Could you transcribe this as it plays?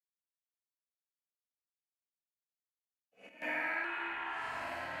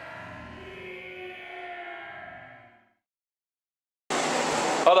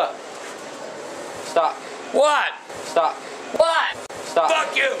Hold up. Stop. What? Stop. What? Stop.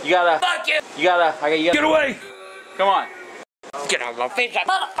 Fuck you. You gotta. Fuck you. You gotta. Get away. Come on. Get out of my face, You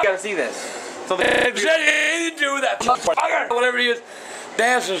gotta see this. Something. Anything to do with that motherfucker. Whatever he is.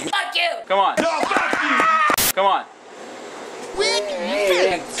 Dances. Fuck you. Come on. No, fuck you. Come on.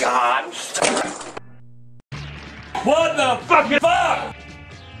 Thank God. What the fucking fuck?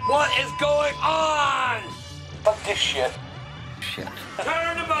 What is going on? Fuck this shit. Shit.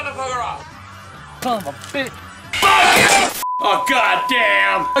 Turn the motherfucker off. Son of a bitch. Fuck you! Oh,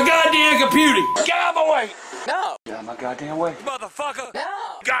 goddamn! A goddamn computer! Get out of my way! No! Get out of my goddamn way. Motherfucker!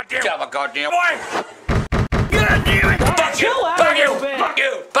 No! Goddamn! Get out of my goddamn way! God damn it! Fuck you! Fuck you! Fuck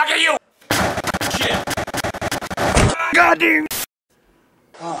you! Fuck you! Shit! Goddamn!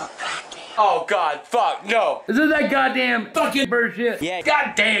 Oh, God, fuck, no! Is this that goddamn fucking bird shit? Yeah.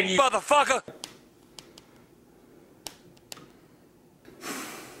 God damn you, motherfucker!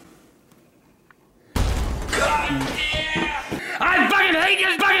 God damn! I fucking hate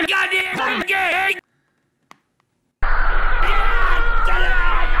this fucking goddamn fucking game!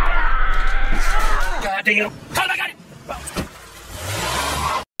 God damn! Oh my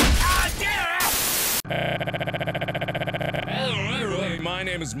God! My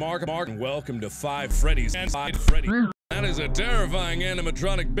name is Mark, and welcome to 5 Freddy's and 5 Freddy. That is a terrifying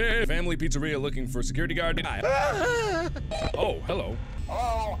animatronic bear. Family pizzeria looking for security guard. Oh, hello.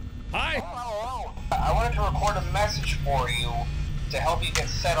 Hello. Hi. Hello. I wanted to record a message for you to help you get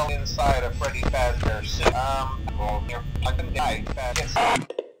settled inside a Creepypasta suit. Well, you're fucking die.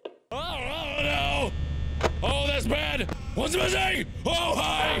 Oh, no. Oh, that's bad. What's missing? Oh,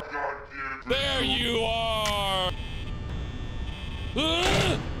 hi. There you are.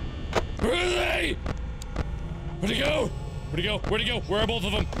 Where are they? Where'd he go? Where'd he go? Where'd he go? Where are both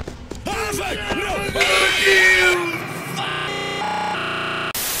of them? Ah, fuck! No!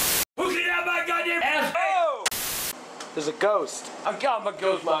 Who can have my goddamn ass? Oh! There's a ghost. I got my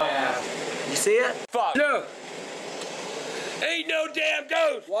ghost my ass. You see it? Fuck. No! Ain't no damn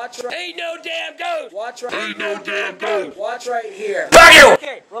ghost! Watch right. Ain't no damn ghost! Watch right. Ain't no damn ghost! Watch right here. Fuck you!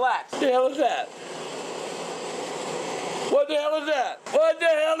 Okay, relax. What the hell is that? What the hell is that? What the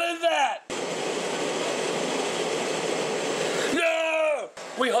hell is that? No!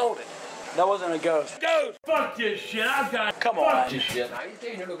 We hold it. That wasn't a ghost. Ghost! Fuck this shit. I've got. Come Fuck on. this shit. I ain't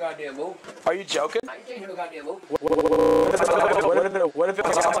taking no goddamn move. Are you joking? I ain't taking no goddamn move. What if it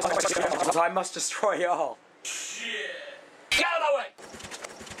I must destroy y'all. Shit! Get out of my way!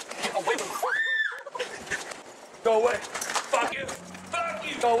 Oh, wait. Go away. Fuck you. Fuck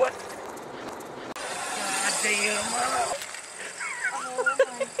you. Go away. God damn. Oh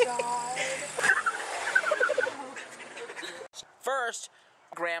my God. First,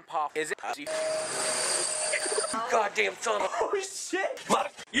 Grandpa is it? Goddamn son of a. Oh shit! Mother.